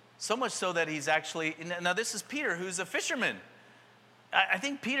 So much so that he's actually, now this is Peter, who's a fisherman. I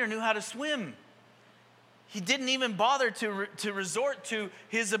think Peter knew how to swim. He didn't even bother to resort to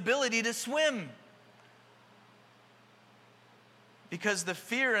his ability to swim, because the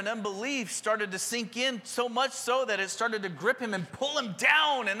fear and unbelief started to sink in, so much so that it started to grip him and pull him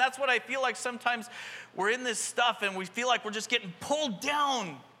down. And that's what I feel like sometimes we're in this stuff and we feel like we're just getting pulled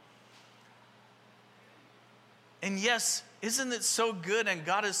down. And yes, isn't it so good, and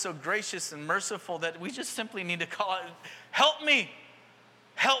God is so gracious and merciful that we just simply need to call out, help me,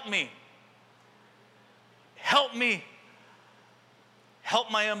 help me. Help me.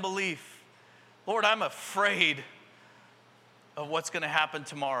 Help my unbelief. Lord, I'm afraid of what's going to happen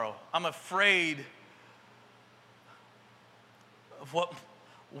tomorrow. I'm afraid of what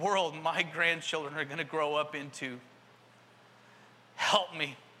world my grandchildren are going to grow up into. Help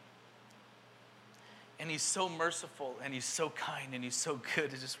me. And he's so merciful, and he's so kind, and he's so good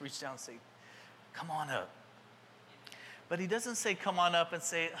to just reach down and say, come on up. But he doesn't say, come on up, and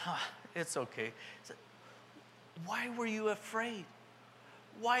say, it's okay. He said, why were you afraid?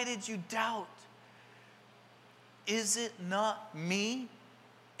 Why did you doubt? Is it not me?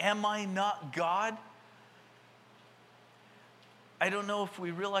 Am I not God? I don't know if we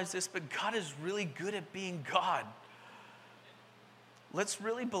realize this, but God is really good at being God. Let's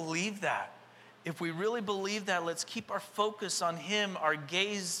really believe that. If we really believe that, let's keep our focus on Him, our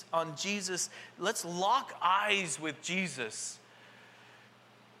gaze on Jesus. Let's lock eyes with Jesus.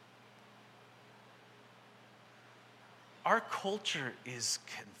 Our culture is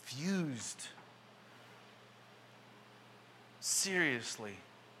confused. Seriously.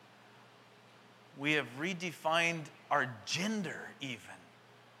 We have redefined our gender even.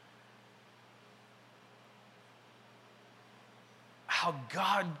 How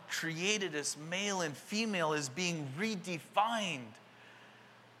God created us, male and female, is being redefined.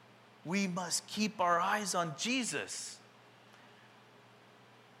 We must keep our eyes on Jesus.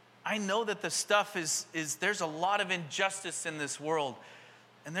 I know that the stuff is there's a lot of injustice in this world.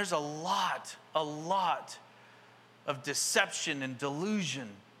 And there's a lot of deception and delusion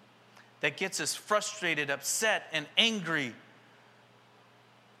that gets us frustrated, upset, and angry.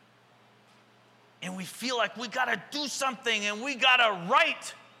 And we feel like we got to do something and we got to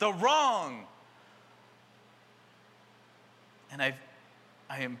right the wrong. And I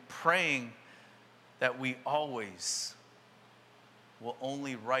am praying that we always will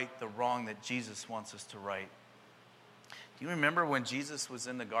only right the wrong that Jesus wants us to right. Do you remember when Jesus was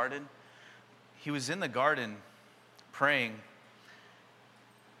in the garden? He was in the garden praying,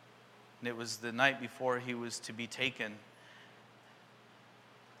 and it was the night before he was to be taken.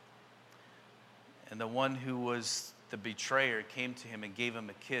 And the one who was the betrayer came to him and gave him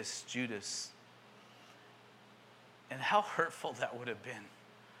a kiss, Judas. And how hurtful that would have been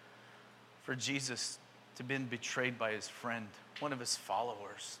for Jesus to have been betrayed by his friend, one of his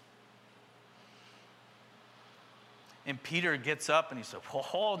followers. And Peter gets up and he said,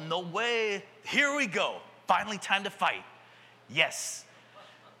 oh, no way, here we go. finally time to fight. Yes.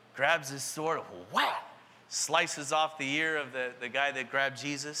 Grabs his sword, wow. Slices off the ear of the guy that grabbed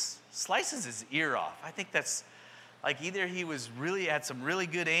Jesus. Slices his ear off. I think that's like either he was really had some really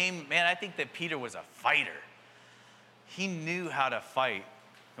good aim. Man, I think that Peter was a fighter. He knew how to fight.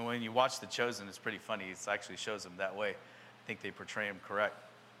 And when you watch The Chosen, it's pretty funny. It actually shows him that way. I think they portray him correct.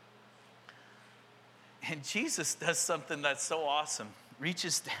 And Jesus does something that's so awesome.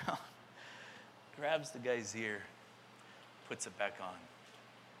 Reaches down, grabs the guy's ear, puts it back on.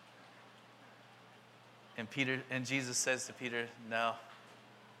 And Jesus says to Peter, no,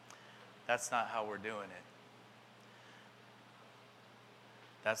 that's not how we're doing it.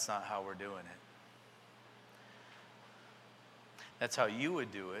 That's not how we're doing it. That's how you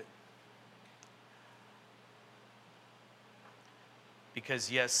would do it.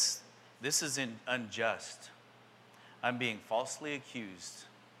 Because yes, this is unjust. I'm being falsely accused.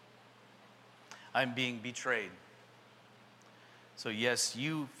 I'm being betrayed. So yes,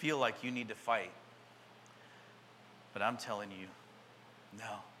 you feel like you need to fight. But I'm telling you,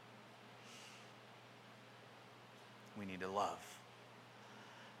 no. We need to love.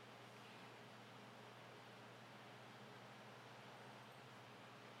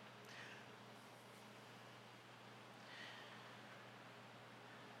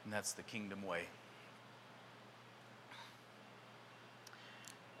 And that's the kingdom way.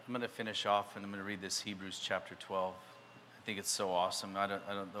 I'm going to finish off and I'm going to read this Hebrews chapter 12. I think it's so awesome. I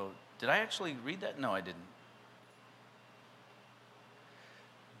don't know. Did I actually read that? No, I didn't.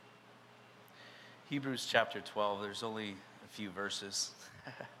 Hebrews chapter 12, there's only a few verses.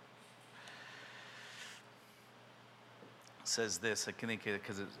 It says this, I can think of it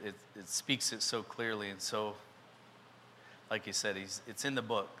because it speaks it so clearly and so, like you said, it's in the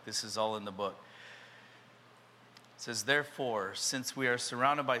book. This is all in the book. It says, therefore, since we are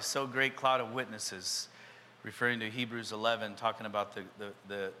surrounded by so great cloud of witnesses, referring to Hebrews 11, talking about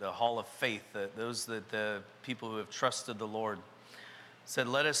the hall of faith, the people who have trusted the Lord, said,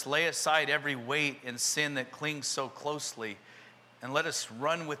 let us lay aside every weight and sin that clings so closely, and let us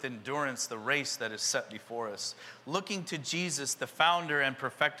run with endurance the race that is set before us, looking to Jesus, the founder and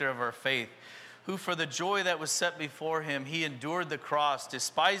perfecter of our faith, who for the joy that was set before him, he endured the cross,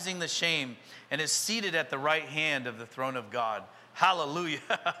 despising the shame, and is seated at the right hand of the throne of God. Hallelujah.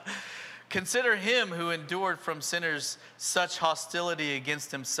 Consider him who endured from sinners such hostility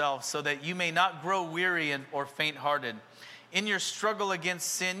against himself, so that you may not grow weary or faint-hearted. In your struggle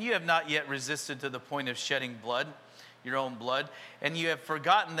against sin, you have not yet resisted to the point of shedding blood, your own blood, and you have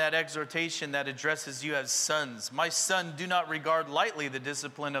forgotten that exhortation that addresses you as sons. My son, do not regard lightly the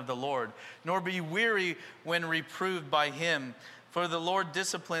discipline of the Lord, nor be weary when reproved by him. For the Lord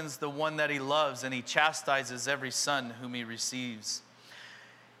disciplines the one that he loves, and he chastises every son whom he receives.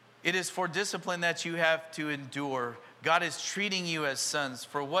 It is for discipline that you have to endure. God is treating you as sons.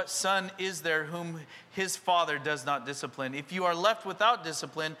 For what son is there whom his father does not discipline? If you are left without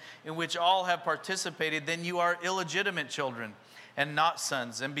discipline, in which all have participated, then you are illegitimate children and not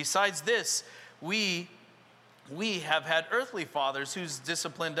sons. And besides this, we have had earthly fathers who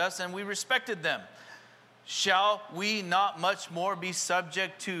disciplined us, and we respected them. Shall we not much more be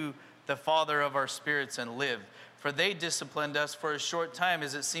subject to the Father of our spirits and live? For they disciplined us for a short time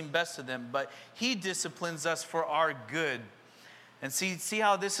as it seemed best to them, but he disciplines us for our good. And see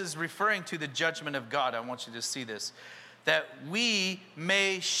how this is referring to the judgment of God. I want you to see this. That we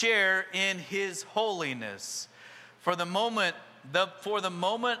may share in his holiness. At the moment,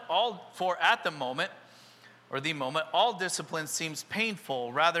 all discipline seems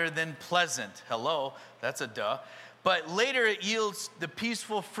painful rather than pleasant. Hello, that's a duh. But later it yields the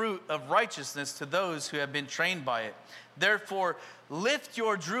peaceful fruit of righteousness to those who have been trained by it. Therefore, lift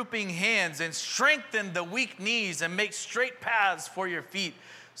your drooping hands and strengthen the weak knees and make straight paths for your feet,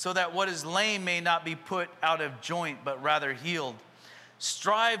 so that what is lame may not be put out of joint, but rather healed.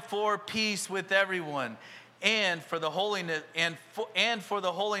 Strive for peace with everyone, and for the holiness,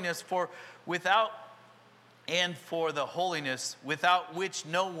 without which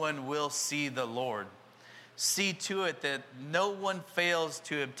no one will see the Lord. See to it that no one fails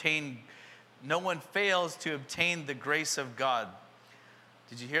to obtain the grace of God.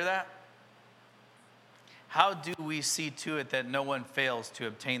 Did you hear that? How do we see to it that no one fails to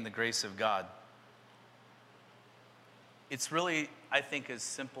obtain the grace of God? It's really, I think, as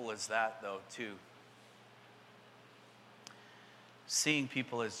simple as that, though, too. Seeing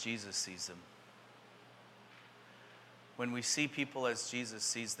people as Jesus sees them. When we see people as Jesus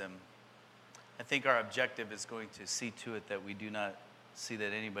sees them, I think our objective is going to see to it that we do not see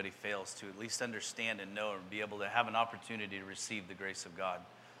that anybody fails to at least understand and know and be able to have an opportunity to receive the grace of God.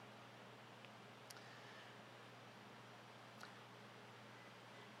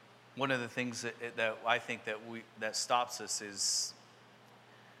 one of the things that I think that stops us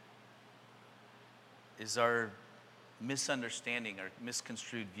is our misunderstanding or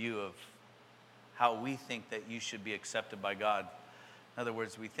misconstrued view of how we think that you should be accepted by God. In other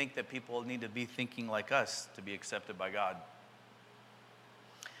words, we think that people need to be thinking like us to be accepted by God.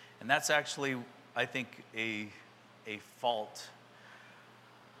 And that's actually, I think, a fault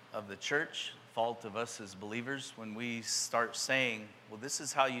of the church, fault of us as believers, when we start saying, well, this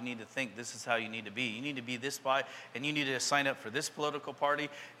is how you need to think, this is how you need to be. You need to be this by, and you need to sign up for this political party,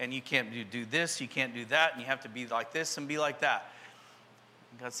 and you can't do this, you can't do that, and you have to be like this and be like that.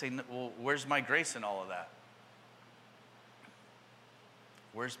 God's saying, well, where's my grace in all of that?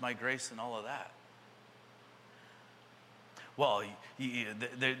 Where's my grace in all of that? Well,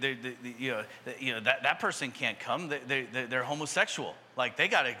 that person can't come. They're homosexual. Like they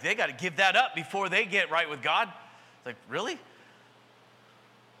gotta give that up before they get right with God. It's like, really?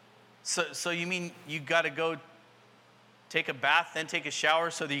 So you mean you got to go take a bath, then take a shower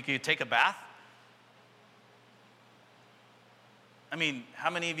so that you can take a bath? I mean, how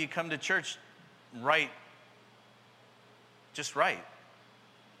many of you come to church right? Just right.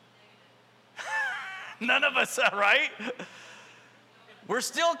 None of us are right. We're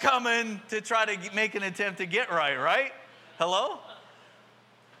still coming to try to make an attempt to get right? Hello?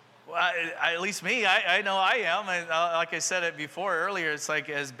 Well, at least me, I know I am. And like I said it before earlier, it's like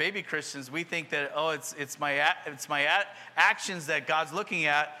as baby Christians, we think that, it's my actions that God's looking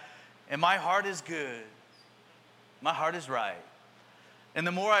at, and my heart is good. My heart is right. And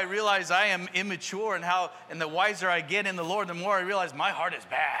the more I realize I am immature and the wiser I get in the Lord, the more I realize my heart is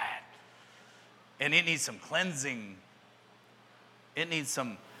bad. And it needs some cleansing. It needs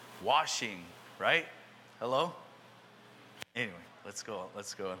some washing, right? Hello? Anyway, let's go.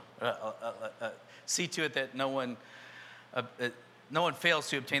 See to it that no one fails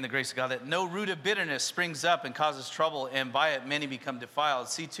to obtain the grace of God, that no root of bitterness springs up and causes trouble, and by it many become defiled.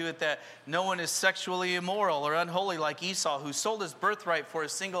 See to it that no one is sexually immoral or unholy like Esau, who sold his birthright for a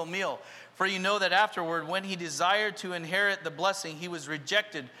single meal. For you know that afterward, when he desired to inherit the blessing, he was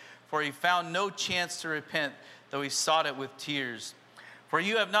rejected, for he found no chance to repent, though he sought it with tears. For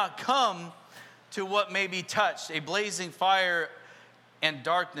you have not come to what may be touched, a blazing fire and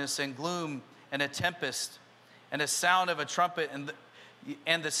darkness and gloom and a tempest and a sound of a trumpet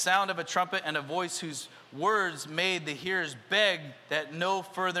and the sound of a trumpet and a voice whose words made the hearers beg that no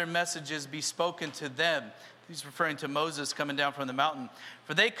further messages be spoken to them. He's referring to Moses coming down from the mountain.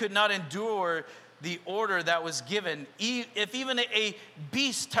 For they could not endure the order that was given. If even a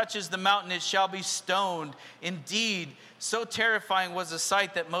beast touches the mountain, it shall be stoned. Indeed, so terrifying was the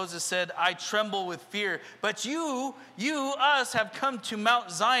sight that Moses said, I tremble with fear. But us, have come to Mount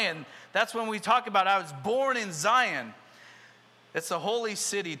Zion. That's when we talk about I was born in Zion. It's the holy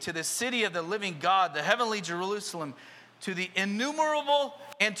city, to the city of the living God, the heavenly Jerusalem, to the innumerable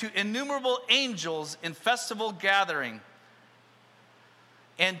angels in festival gathering,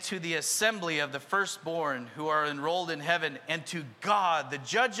 and to the assembly of the firstborn who are enrolled in heaven, and to God, the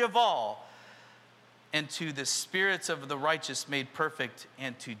judge of all, and to the spirits of the righteous made perfect,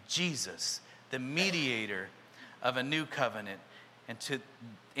 and to Jesus, the mediator of a new covenant, and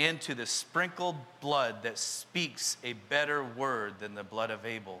to the sprinkled blood that speaks a better word than the blood of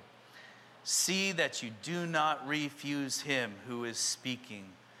Abel. See that you do not refuse him who is speaking.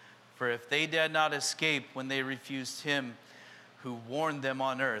 For if they did not escape when they refused him who warned them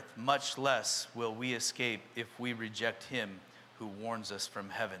on earth, much less will we escape if we reject him who warns us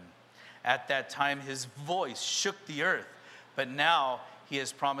from heaven. At that time his voice shook the earth, but now he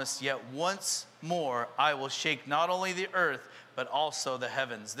has promised, yet once more I will shake not only the earth, but also the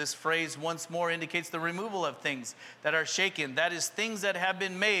heavens. This phrase once more indicates the removal of things that are shaken. That is, things that have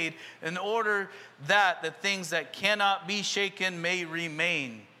been made in order that the things that cannot be shaken may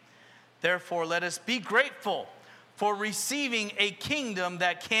remain. Therefore, let us be grateful for receiving a kingdom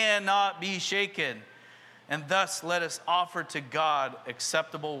that cannot be shaken. And thus let us offer to God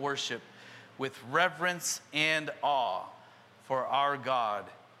acceptable worship with reverence and awe, for our God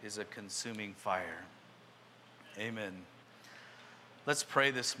is a consuming fire. Amen. Let's pray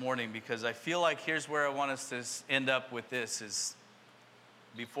this morning, because I feel like here's where I want us to end up with this is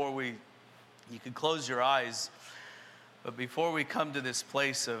you can close your eyes, but before we come to this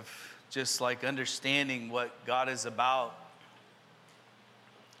place of just like understanding what God is about.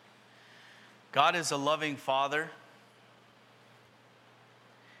 God is a loving Father,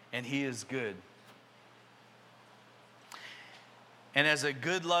 and he is good. And as a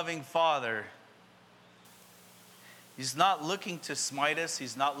good, loving Father, he's not looking to smite us.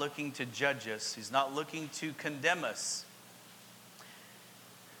 He's not looking to judge us. He's not looking to condemn us.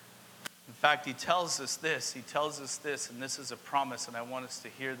 fact, he tells us this. He tells us this, and this is a promise, and I want us to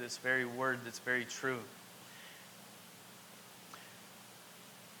hear this very word that's very true.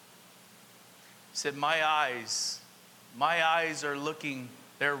 He said, my eyes are looking,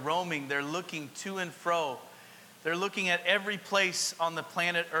 they're roaming, they're looking to and fro. They're looking at every place on the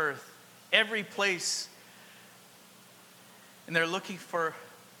planet Earth, every place. And they're looking for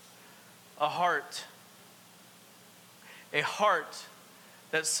a heart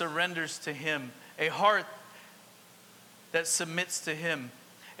that surrenders to him, a heart that submits to him,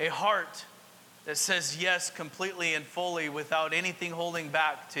 a heart that says yes completely and fully without anything holding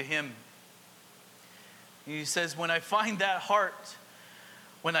back to him. And he says, when I find that heart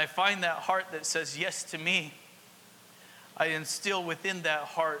that says yes to me, I instill within that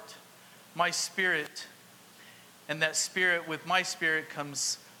heart my spirit. And that spirit, with my spirit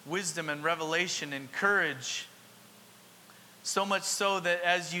comes wisdom and revelation and courage. So much so that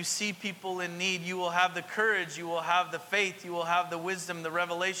as you see people in need, you will have the courage, you will have the faith, you will have the wisdom, the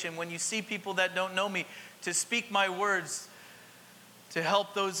revelation. When you see people that don't know me, to speak my words, to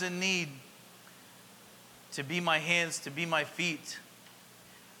help those in need, to be my hands, to be my feet.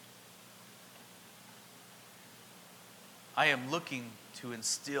 I am looking to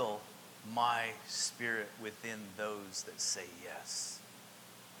instill my spirit within those that say yes.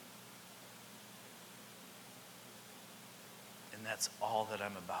 And that's all that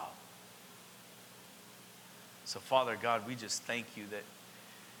I'm about. So, Father God, we just thank you that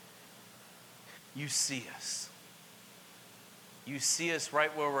you see us. You see us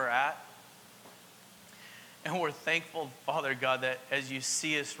right where we're at. And we're thankful, Father God, that as you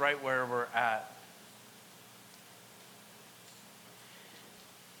see us right where we're at,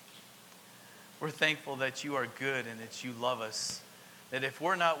 we're thankful that you are good and that you love us. That if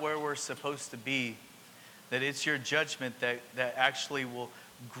we're not where we're supposed to be, that it's your judgment that actually will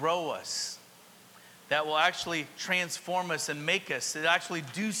grow us, that will actually transform us and make us, that actually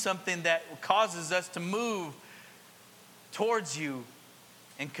do something that causes us to move towards you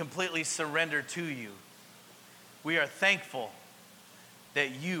and completely surrender to you. We are thankful that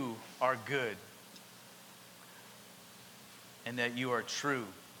you are good and that you are true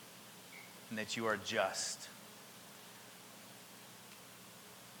and that you are just.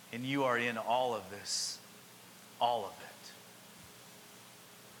 And you are in all of this, all of it.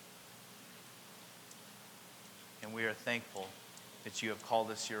 And we are thankful that you have called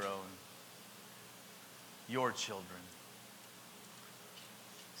us your own, your children.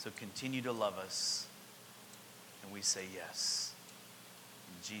 So continue to love us. And we say yes.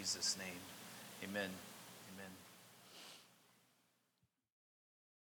 In Jesus' name, amen.